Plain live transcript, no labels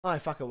Hi,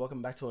 fucker,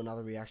 welcome back to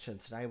another reaction.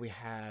 Today we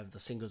have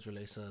the singles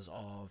releases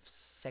of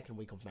second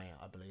week of May,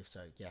 I believe.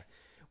 So yeah,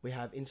 we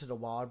have Into the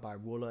Wild by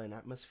Rooler and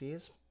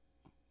Atmospheres.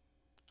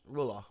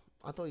 Rooler,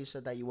 I thought you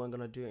said that you weren't going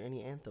to do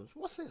any anthems.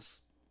 What's this?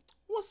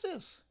 What's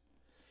this?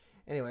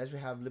 Anyways, we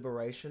have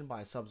Liberation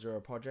by Sub-Zero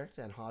Project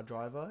and Hard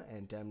Driver,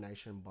 and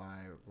Damnation by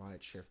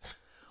Riot Shift.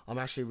 I'm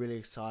actually really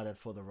excited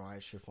for the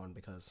Riot Shift one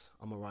because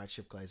I'm a Riot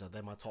Shift glazer.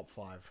 They're my top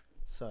 5.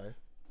 So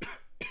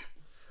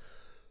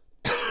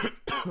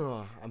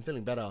I'm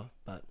feeling better,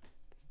 but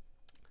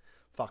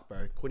fuck,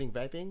 bro. Quitting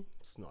vaping?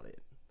 It's not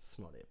it. It's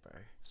not it, bro.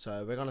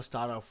 So we're gonna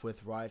start off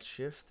with Riot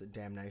Shift,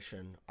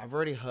 Damnation. I've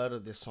already heard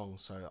of this song,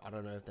 so I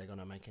don't know if they're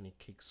gonna make any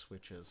kick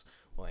switches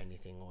or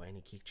anything, or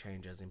any kick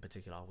changes in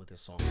particular with this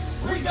song.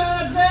 We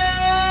gonna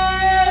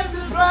live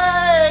this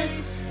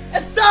place.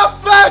 It's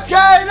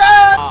suffocating.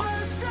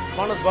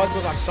 Connor's voice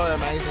was like so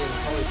amazing.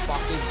 Holy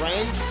fuck, his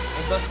range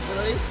and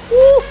versatility.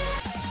 Woo!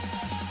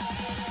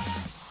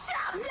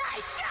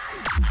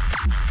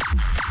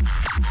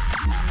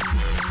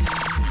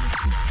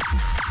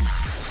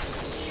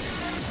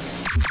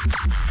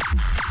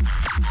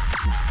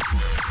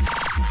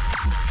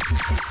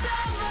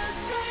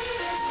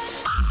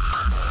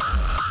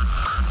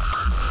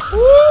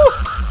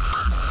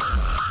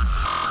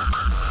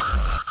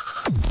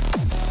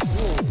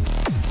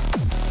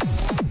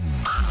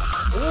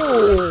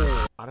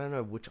 I don't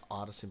know which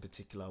artist in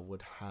particular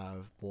would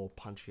have more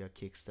punchier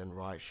kicks than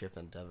Riot Shift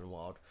and Devin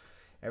Wild.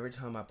 Every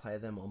time I play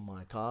them on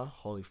my car,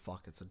 holy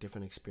fuck, it's a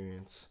different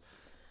experience.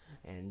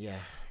 And yeah,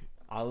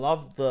 I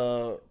love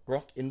the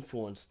rock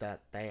influence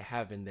that they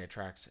have in their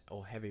tracks,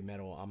 or heavy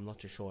metal, I'm not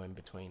too sure in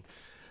between.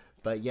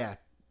 But yeah,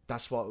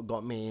 that's what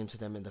got me into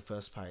them in the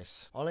first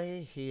place.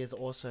 Ollie, he is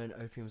also an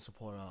Opium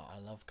supporter. I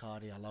love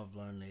Cardi, I love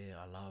Lonely,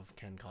 I love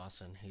Ken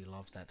Carson. He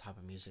loves that type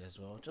of music as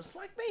well, just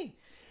like me.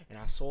 And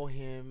I saw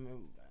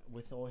him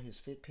with all his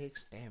fit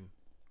pics. Damn,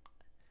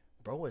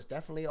 bro is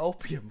definitely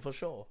Opium for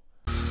sure.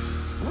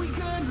 We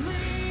could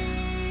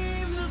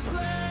leave this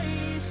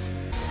place.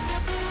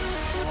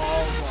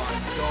 Oh my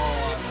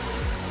god,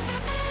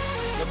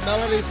 the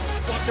melody's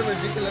fucking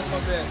ridiculous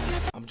on this.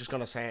 I'm just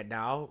gonna say it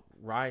now,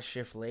 Riot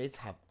Shift leads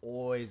have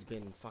always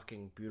been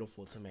fucking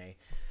beautiful to me.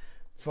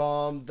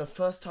 From the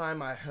first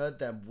time I heard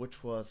them,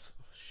 which was,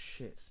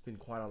 shit, it's been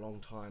quite a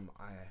long time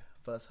I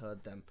first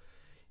heard them.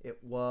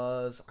 It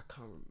was, I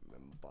can't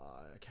remember,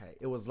 okay,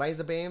 it was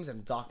Laser Beams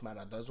and Dark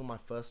Matter. Those were my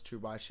first 2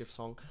 Riot Shift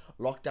songs.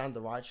 Locked Down,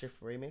 the Riot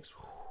Shift remix.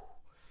 Whew.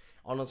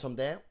 On from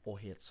there, all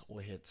hits, all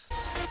hits.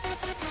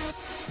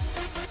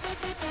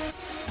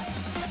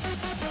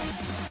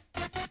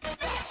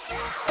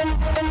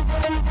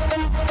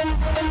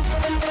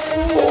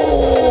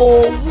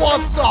 Oh,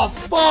 what the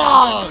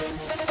fuck?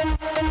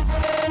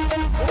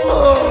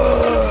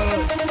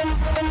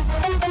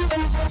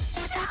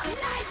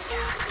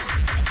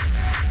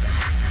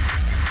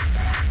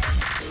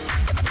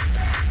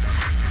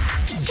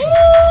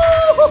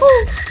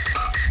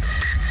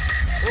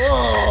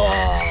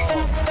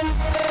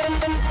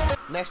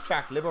 Next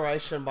track,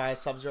 Liberation by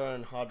Sub-Zero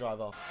and Hard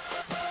Driver. Ooh,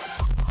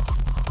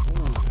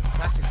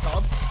 classic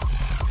sub.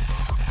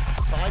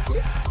 Side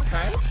kick,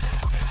 okay.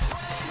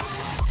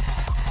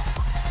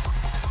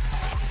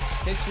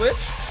 Kick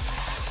switch.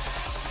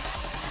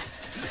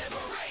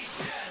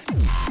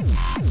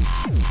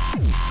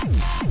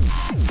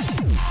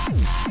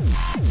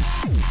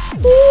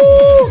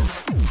 Ooh.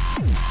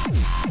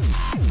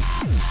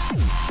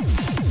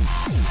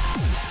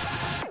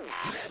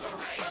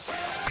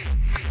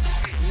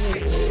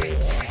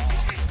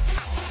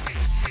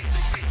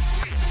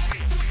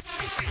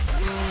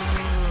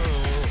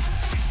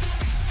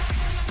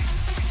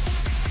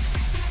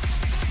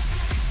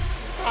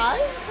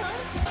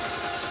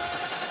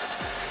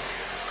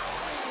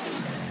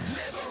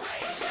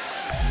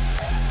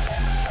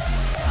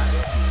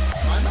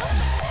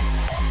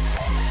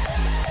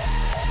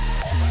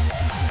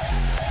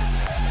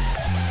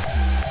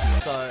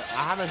 So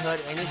I haven't heard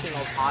anything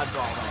of Hard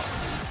Driver.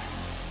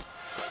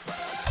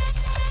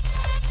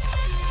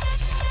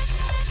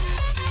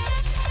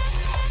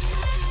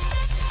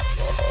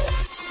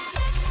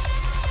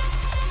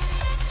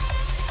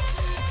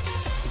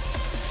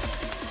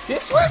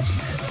 Kick switch?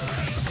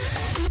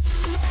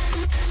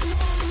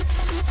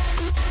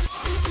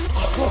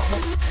 Oh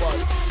my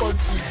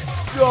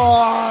fucking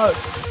god!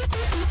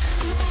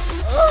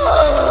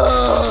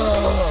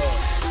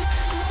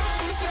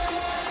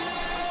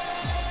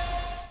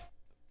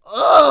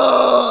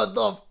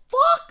 The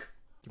fuck?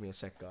 Give me a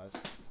sec, guys.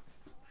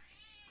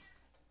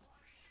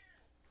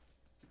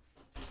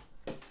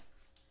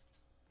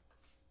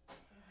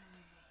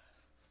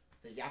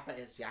 The yapper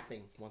is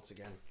yapping once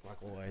again,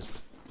 like always.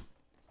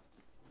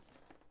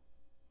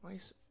 Why are you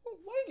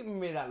giving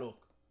me that look?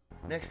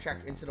 Next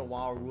track, Into the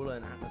Wild, Rooler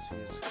and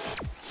Atmospheres.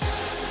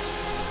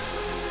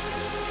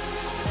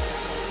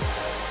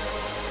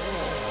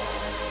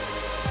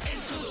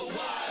 Into the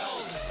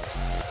wild.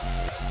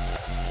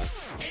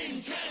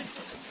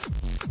 Intense.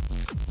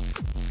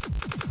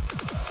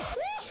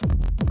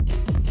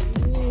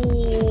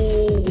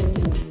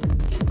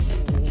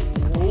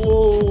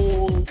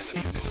 Ooh.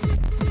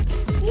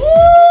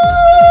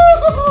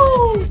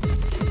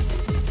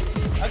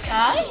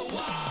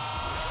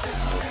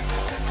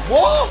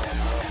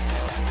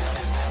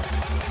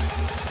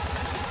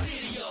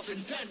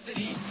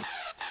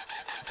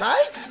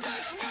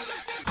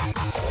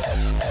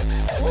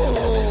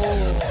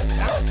 Oh,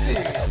 bouncy.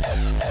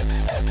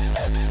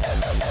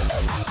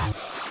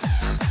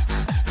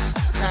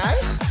 Okay.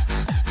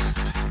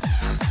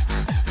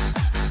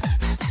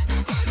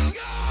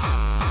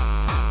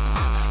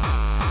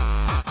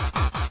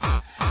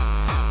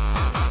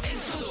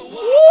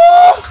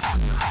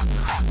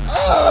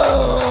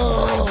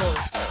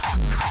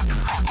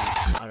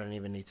 I don't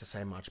even need to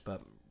say much,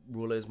 but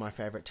Rooler is my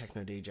favorite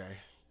techno DJ.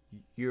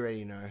 You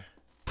already know.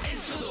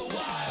 Into the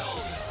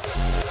wild.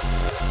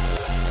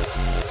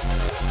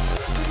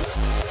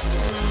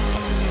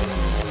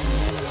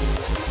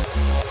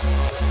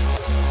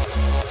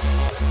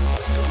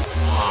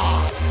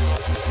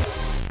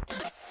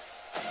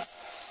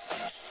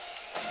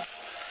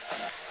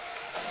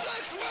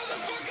 Let's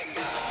motherfucking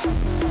go.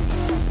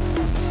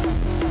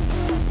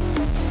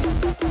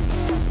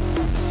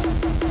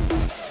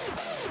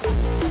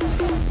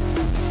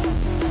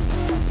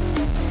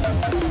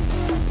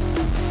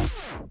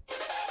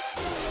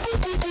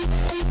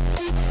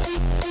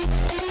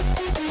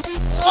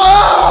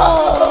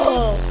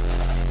 Oh!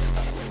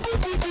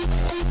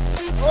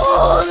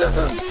 Oh, this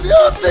is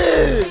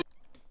filthy!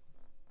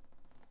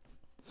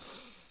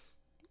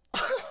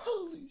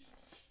 Holy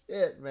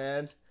shit,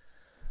 man.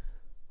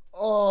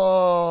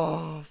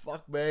 Oh,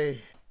 fuck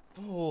me.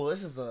 Oh,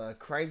 this is a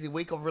crazy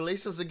week of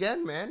releases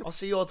again, man. I'll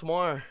see you all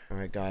tomorrow.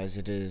 Alright, guys,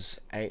 it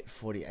is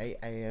 8:48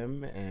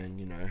 a.m. and,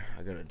 you know,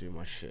 I gotta do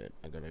my shit.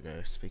 I gotta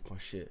go speak my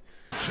shit.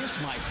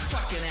 Kiss my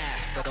fucking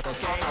ass,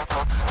 okay?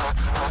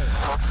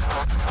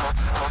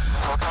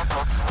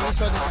 Can you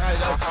show this guy,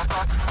 guys?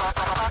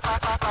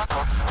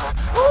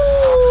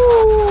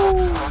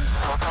 Woo!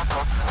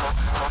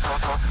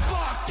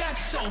 Fuck,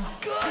 that's so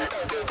good.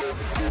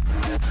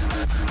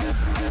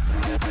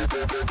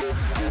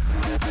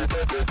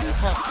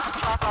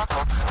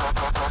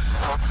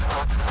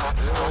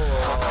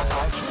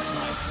 Kiss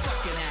my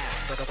fucking ass,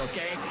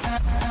 okay?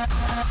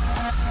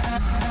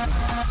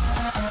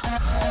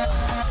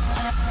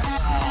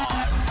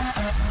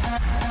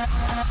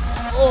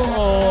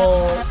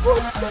 Oh,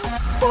 what the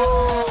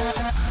fuck?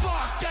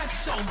 Fuck, that's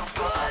so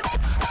good.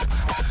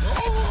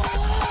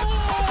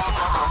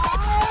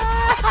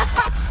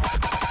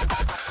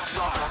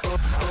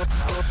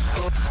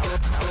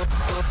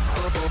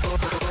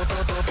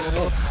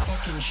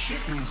 Fucking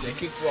shit music.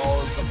 Kick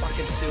rolls, the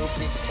fucking seal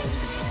picks,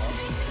 holy fuck.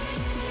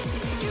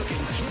 You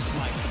can kiss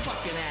my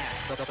fucking ass,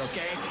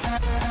 okay?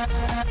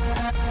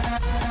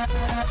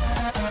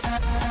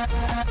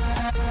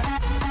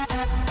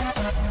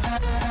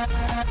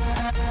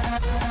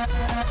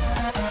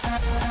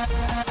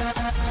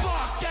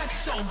 Fuck, that's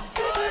so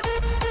good.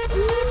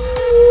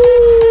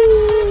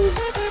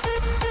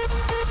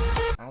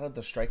 Out of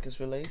the Strikers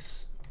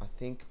release, I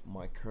think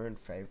my current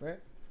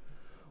favorite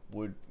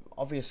would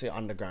obviously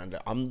Underground.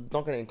 I'm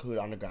not gonna include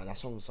Underground. That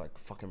song's like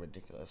fucking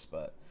ridiculous,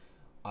 but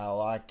I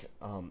like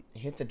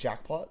Hit the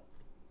Jackpot,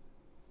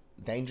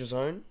 Danger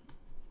Zone,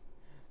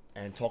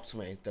 and Talk to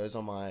Me. Those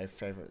are my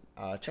favorite.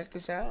 Check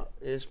this out.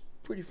 It's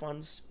pretty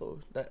fun. Still,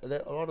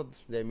 a lot of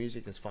their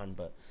music is fun,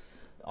 but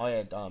oh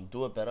yeah,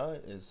 Do It Better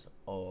is,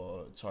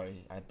 or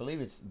sorry, I believe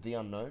it's The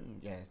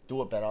Unknown. Yeah,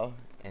 Do It Better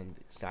and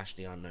 /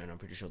 The Unknown. I'm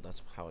pretty sure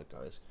that's how it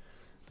goes.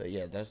 But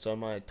yeah, those are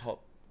my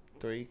top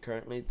 3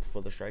 currently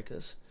for the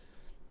Strikers.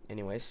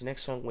 Anyways, the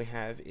next song we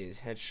have is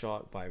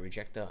Headshot by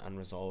Rejector,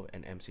 Unresolved,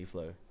 and MC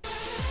Flow.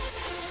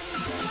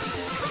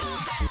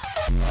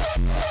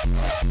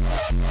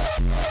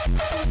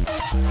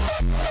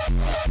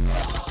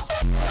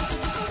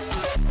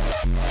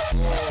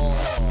 Oh,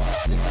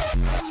 this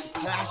is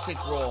classic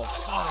raw.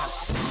 Fuck.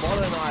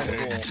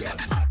 Modernized raw.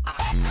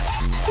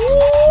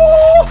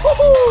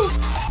 Woo!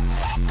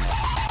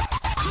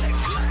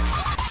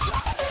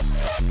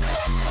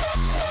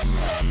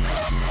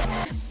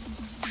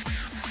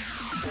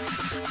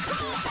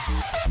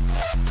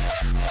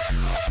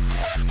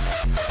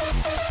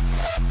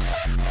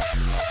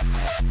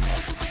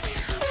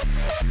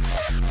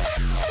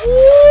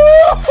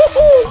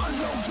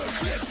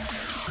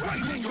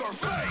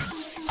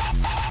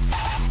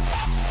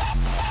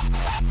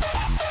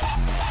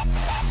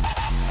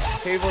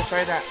 People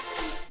say that.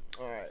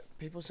 Alright,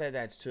 people say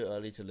that it's too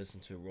early to listen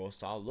to raw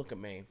style. Look at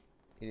me.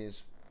 It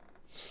is.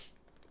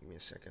 Give me a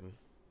second.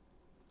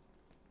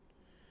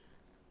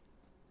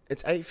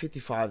 It's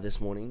 8:55 this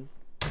morning,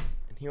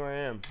 and here I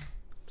am,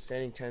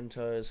 standing 10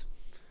 toes.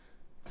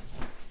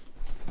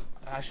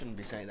 I shouldn't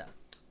be saying that.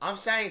 I'm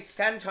saying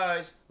 10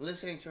 toes,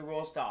 listening to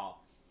raw style.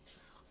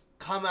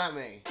 Come at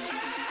me.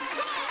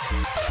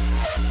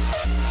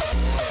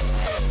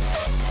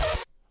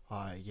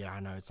 Yeah, I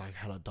know it's like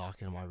hella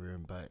dark in my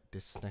room, but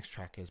this next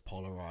track is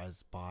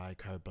Polarized by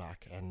Code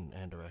Black and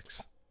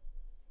Anderex.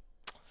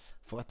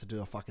 Forgot to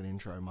do a fucking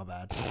intro, my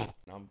bad.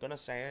 I'm gonna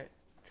say it,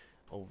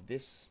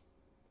 this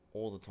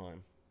all the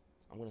time.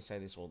 I'm gonna say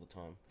this all the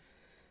time.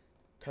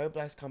 Code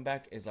Black's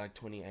comeback is like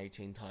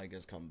 2018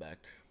 Tiger's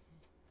comeback.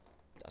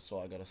 That's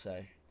all I gotta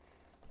say.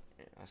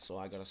 That's all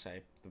I gotta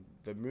say.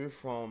 The move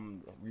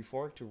from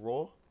Euphoric to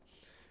Raw,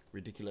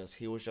 ridiculous.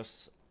 He was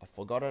just a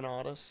forgotten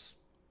artist,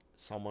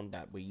 someone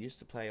that we used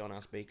to play on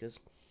our speakers.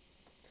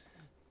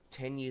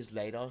 10 years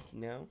later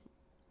now,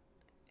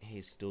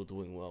 he's still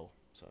doing well.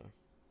 So,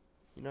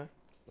 you know,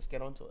 let's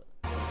get on to it.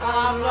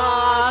 I'm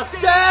lost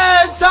in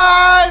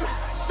time,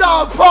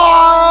 so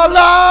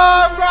polarized.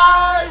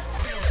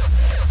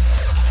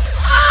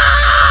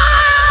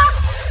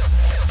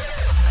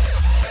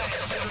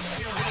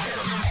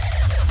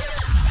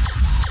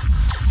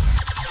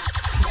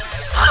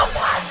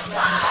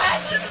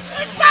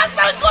 It sounds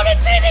so good,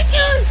 it's eating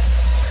you!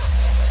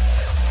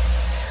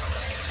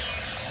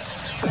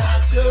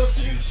 Back to the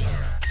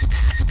future.